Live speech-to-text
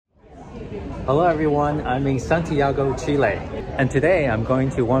Hello everyone, I'm in Santiago, Chile. And today I'm going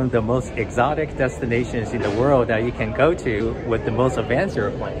to one of the most exotic destinations in the world that you can go to with the most advanced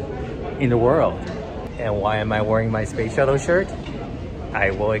airplane in the world. And why am I wearing my Space Shuttle shirt? I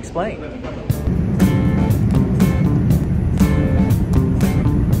will explain.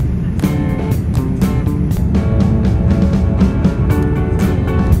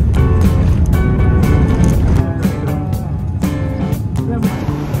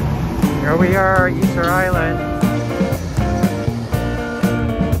 Here we are, Easter Island.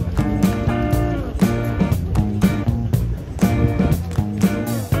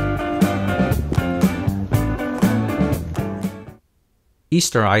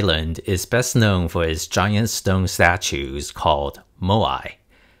 Easter Island is best known for its giant stone statues called moai.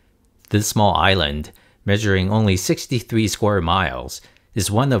 This small island, measuring only 63 square miles,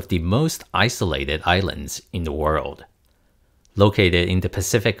 is one of the most isolated islands in the world. Located in the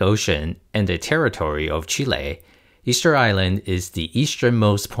Pacific Ocean and the territory of Chile, Easter Island is the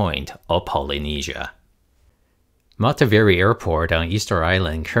easternmost point of Polynesia. Mataveri Airport on Easter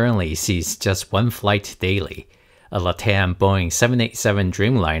Island currently sees just one flight daily, a LATAM Boeing 787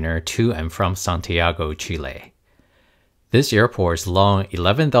 Dreamliner to and from Santiago, Chile. This airport's long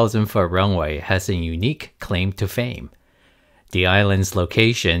 11,000-foot runway has a unique claim to fame. The island's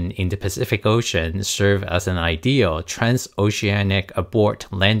location in the Pacific Ocean serves as an ideal transoceanic abort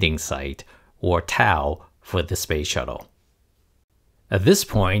landing site, or TAL, for the Space Shuttle. At this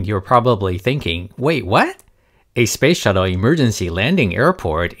point, you're probably thinking, wait, what? A Space Shuttle emergency landing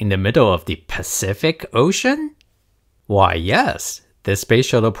airport in the middle of the Pacific Ocean? Why, yes. The Space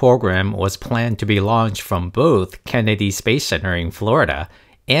Shuttle program was planned to be launched from both Kennedy Space Center in Florida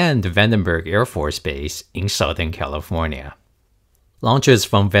and Vandenberg Air Force Base in Southern California. Launches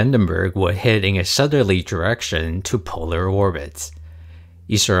from Vandenberg would head in a southerly direction to polar orbits.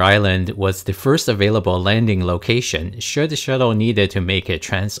 Easter Island was the first available landing location should the shuttle needed to make a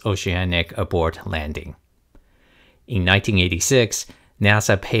transoceanic abort landing. In 1986,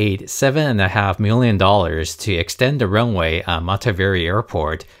 NASA paid $7.5 million to extend the runway at Mataveri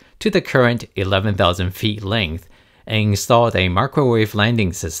Airport to the current 11,000 feet length and installed a microwave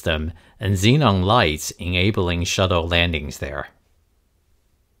landing system and xenon lights enabling shuttle landings there.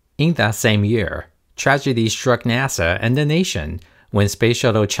 In that same year, tragedy struck NASA and the nation when Space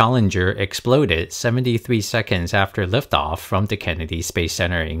Shuttle Challenger exploded 73 seconds after liftoff from the Kennedy Space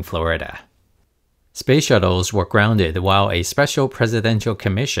Center in Florida. Space shuttles were grounded while a special presidential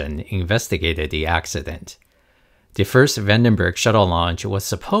commission investigated the accident. The first Vandenberg shuttle launch was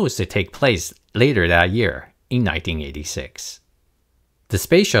supposed to take place later that year, in 1986. The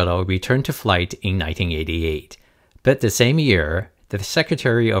Space Shuttle returned to flight in 1988, but the same year, the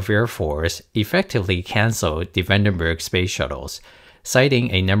Secretary of Air Force effectively canceled the Vandenberg space shuttles,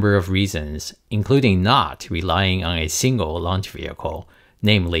 citing a number of reasons, including not relying on a single launch vehicle,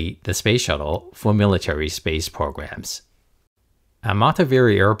 namely the Space Shuttle, for military space programs. At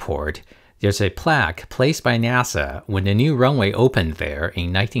Mataveri Airport, there's a plaque placed by NASA when the new runway opened there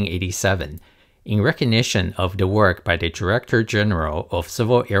in 1987, in recognition of the work by the Director General of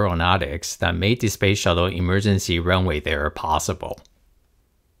Civil Aeronautics that made the Space Shuttle emergency runway there possible.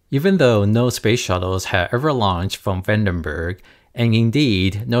 Even though no space shuttles had ever launched from Vandenberg, and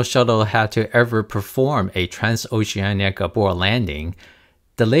indeed no shuttle had to ever perform a transoceanic abort landing,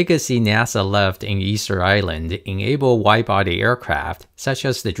 the legacy NASA left in Easter Island enabled wide-body aircraft, such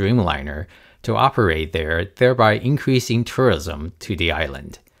as the Dreamliner, to operate there, thereby increasing tourism to the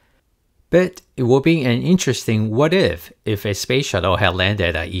island. But it would be an interesting what-if if a space shuttle had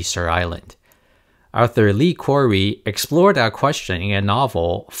landed at Easter Island. Arthur Lee Corey explored that question in a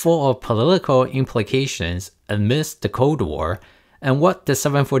novel full of political implications amidst the Cold War and what the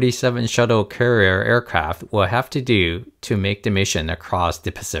 747 shuttle carrier aircraft will have to do to make the mission across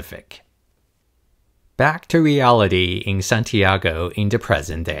the Pacific. Back to reality in Santiago in the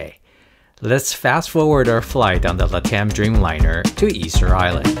present day. Let's fast forward our flight on the LATAM Dreamliner to Easter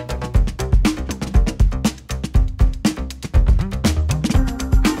Island.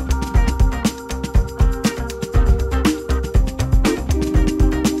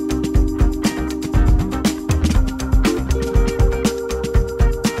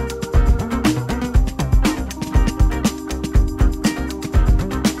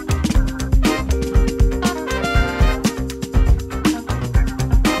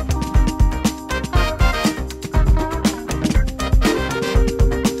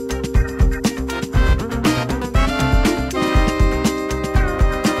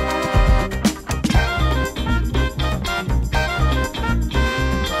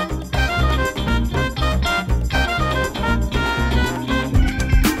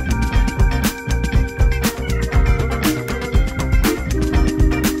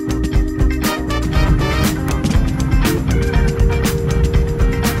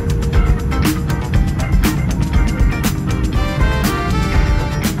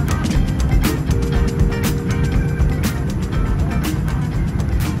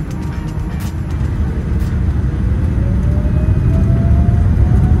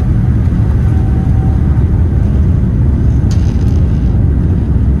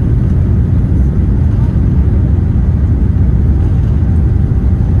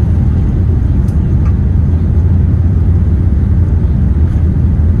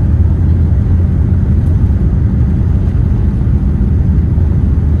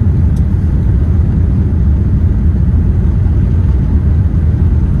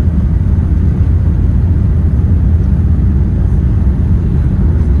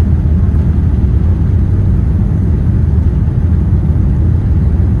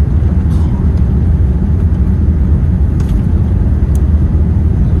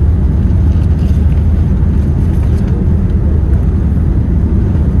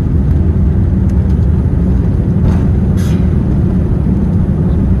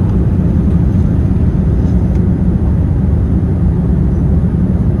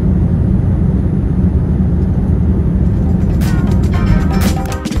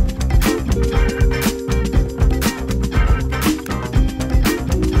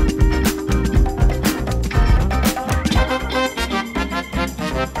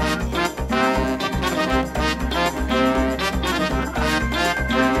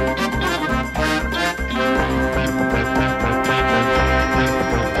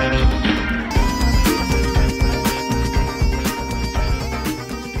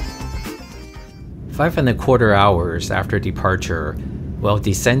 5¼ hours after departure, while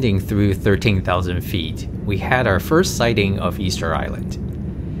descending through 13,000 feet, we had our first sighting of Easter Island.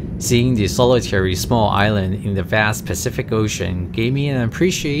 Seeing the solitary small island in the vast Pacific Ocean gave me an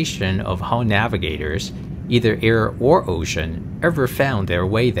appreciation of how navigators, either air or ocean, ever found their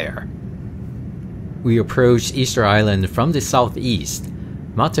way there. We approached Easter Island from the southeast.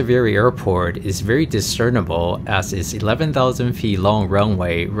 Mataveri Airport is very discernible as its 11,000 feet long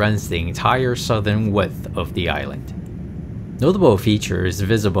runway runs the entire southern width of the island. Notable features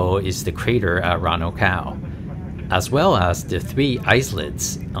visible is the crater at Ranokau, as well as the 3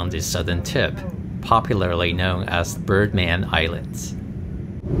 islets on the southern tip, popularly known as Birdman Islands.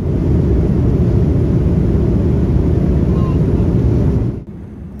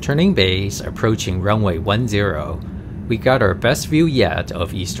 Turning base, approaching runway 10, we got our best view yet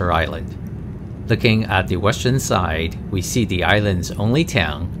of Easter Island. Looking at the western side, we see the island's only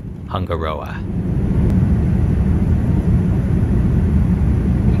town, Hangaroa.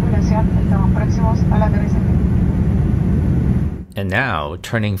 And now,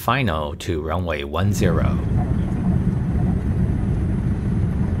 turning final to runway 10.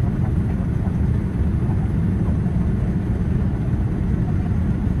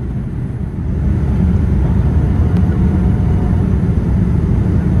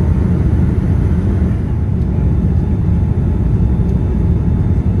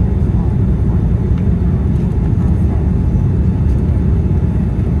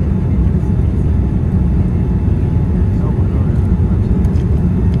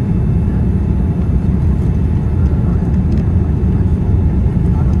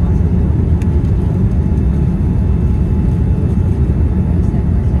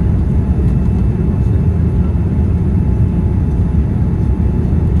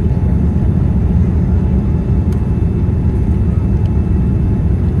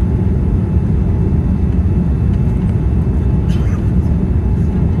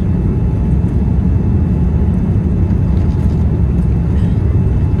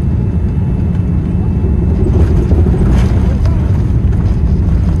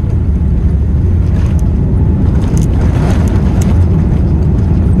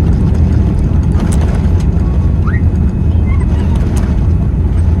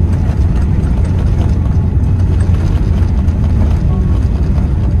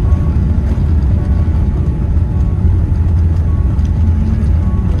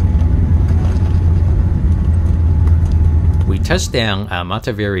 Touched down at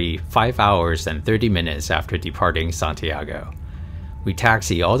Mataveri 5 hours and 30 minutes after departing Santiago. We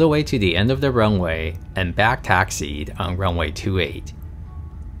taxied all the way to the end of the runway and back taxied on runway 28,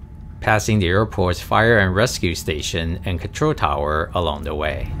 passing the airport's fire and rescue station and control tower along the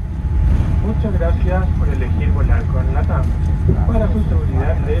way. Muchas gracias por elegir volar con LATAM. Para su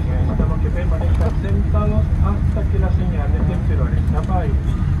seguridad les necesitamos que permanezcan sentados hasta que la señal de temblores se apague.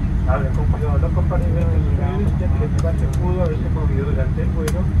 Abren con cuidado los compartimentos superiores, ya que el equipaje pudo haberse movido durante el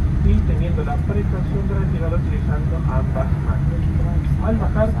vuelo y teniendo la precaución de retirarlo utilizando ambas manos. Al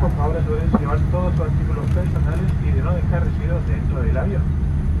bajar, por favor asegúrense de llevar todos sus artículos personales y de no dejar residuos dentro del avión.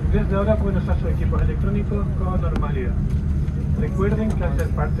 Desde ahora pueden usar sus equipos electrónicos con normalidad. Recuerden que al ser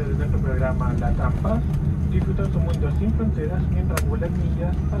parte de nuestro programa LATAM Pass, disfrutan su mundo sin fronteras mientras vuelan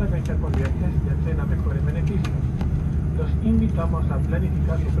millas para canjear por viajes y acceden a mejores beneficios. Los invitamos a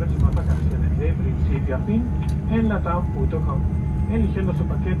planificar sus próximas vacaciones de principio a fin en latam.com, eligiendo su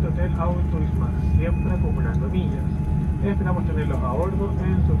paquete hotel Auto y Más, siempre acumulando millas. Esperamos tenerlos a bordo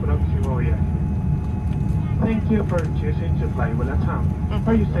en su próximo viaje. Thank you for choosing to fly with LATAM.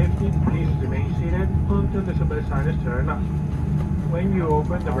 For your safety, please remain seated until the supersonic turn off. When you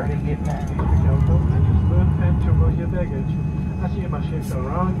open the overhead gate, please be careful and use food and to remove your baggage, as you must shift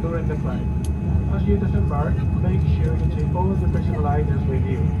around during the flight. As you disembark, make sure you take all the personal items with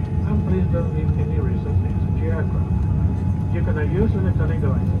you, and please don't leave any resources next to your aircraft. You cannot use electronic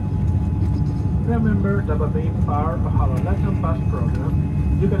devices. Remember that by being part of our LATAM Pass program,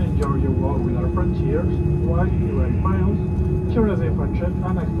 you can enjoy your walk with our frontiers while you earn miles, share a different trip,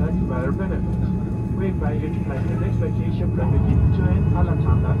 and access better benefits. We invite you to plan your next vacation from beginning to end at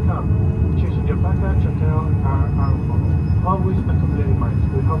latam.com, choosing your package, hotel, car, or phone. Always a complete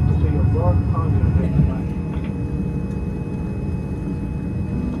mind. We hope to see you aboard on your next flight.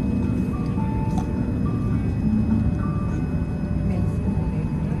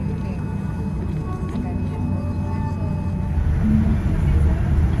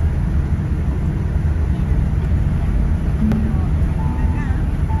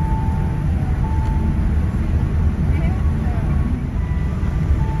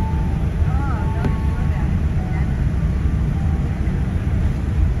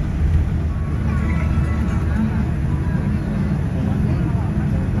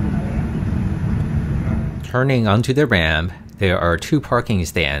 Turning onto the ramp, there are 2 parking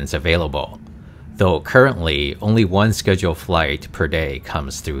stands available, though currently only 1 scheduled flight per day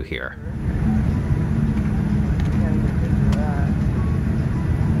comes through here.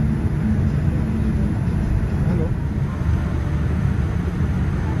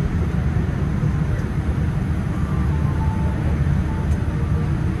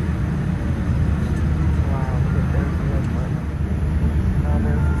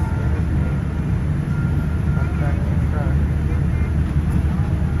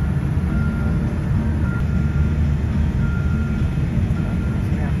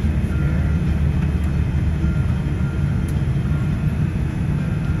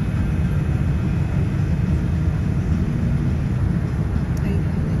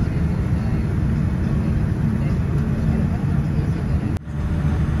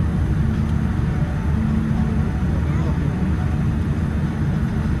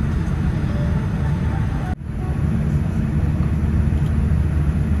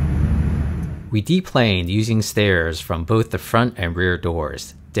 We deplaned using stairs from both the front and rear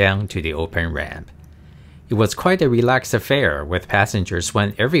doors down to the open ramp. It was quite a relaxed affair, with passengers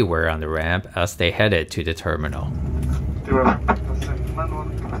went everywhere on the ramp as they headed to the terminal.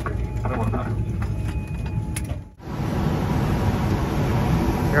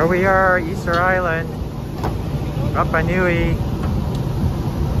 Here we are, Easter Island, Rapa Nui.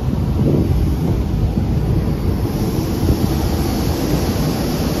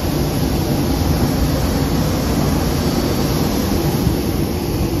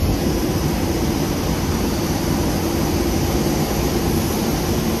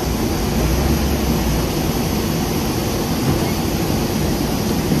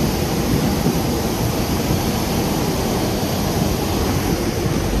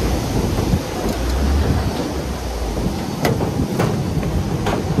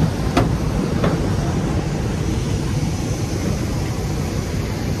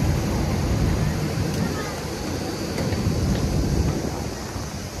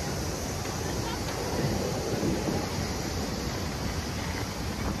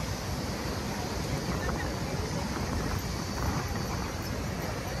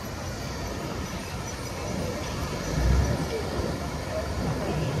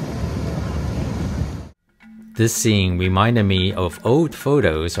 This scene reminded me of old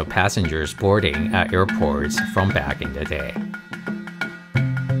photos of passengers boarding at airports from back in the day.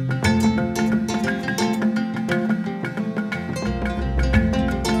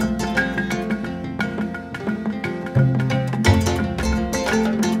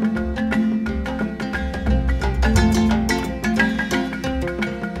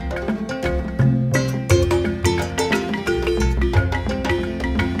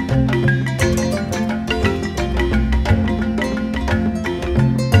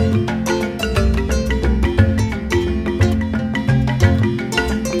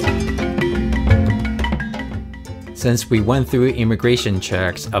 Since we went through immigration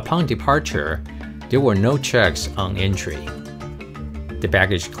checks upon departure, there were no checks on entry. The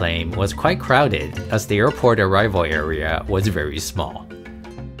baggage claim was quite crowded as the airport arrival area was very small.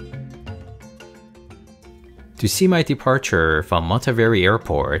 To see my departure from Mataveri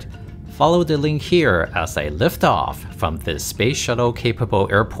Airport, follow the link here as I lift off from this space shuttle capable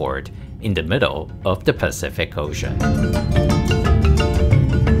airport in the middle of the Pacific Ocean.